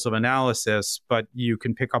levels of analysis, but you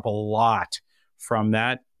can pick up a lot from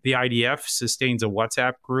that. The IDF sustains a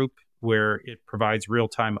WhatsApp group where it provides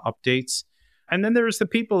real-time updates. And then there's the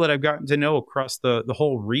people that I've gotten to know across the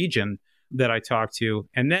whole region that I talk to.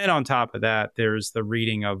 And then on top of that, there's the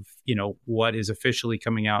reading of, what is officially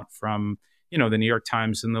coming out from the New York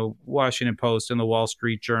Times and the Washington Post and the Wall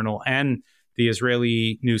Street Journal and the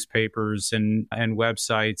Israeli newspapers and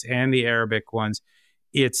websites and the Arabic ones.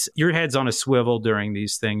 It's your head's on a swivel during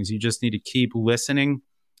these things. You just need to keep listening.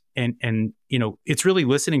 And it's really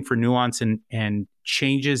listening for nuance and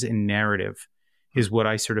changes in narrative is what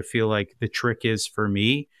I sort of feel like the trick is for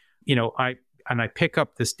me. I pick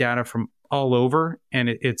up this data from all over, and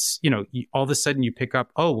it's all of a sudden you pick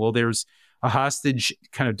up, oh, well, there's a hostage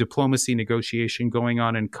kind of diplomacy negotiation going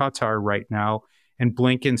on in Qatar right now, and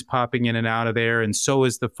Blinken's popping in and out of there, and so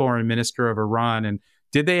is the foreign minister of Iran. And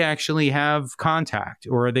did they actually have contact,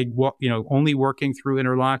 or are they only working through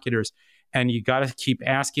interlocutors? And you got to keep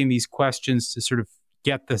asking these questions to sort of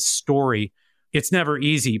get the story. It's never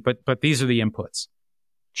easy, but these are the inputs.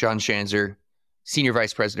 John Schanzer, Senior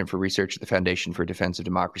Vice President for Research at the Foundation for Defense of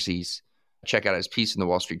Democracies. Check out his piece in the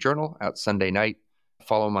Wall Street Journal out Sunday night.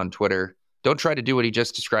 Follow him on Twitter. Don't try to do what he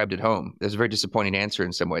just described at home. There's a very disappointing answer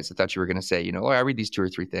in some ways. I thought you were going to say, I read these 2 or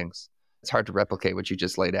 3 things. It's hard to replicate what you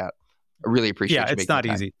just laid out. I really appreciate you making it's not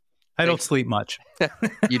time. easy. I don't sleep much.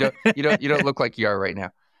 You don't look like you are right now.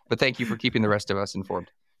 But thank you for keeping the rest of us informed.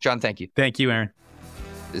 John, thank you. Thank you, Aaron.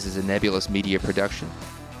 This is a Nebulous Media production.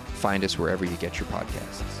 Find us wherever you get your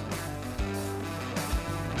podcasts.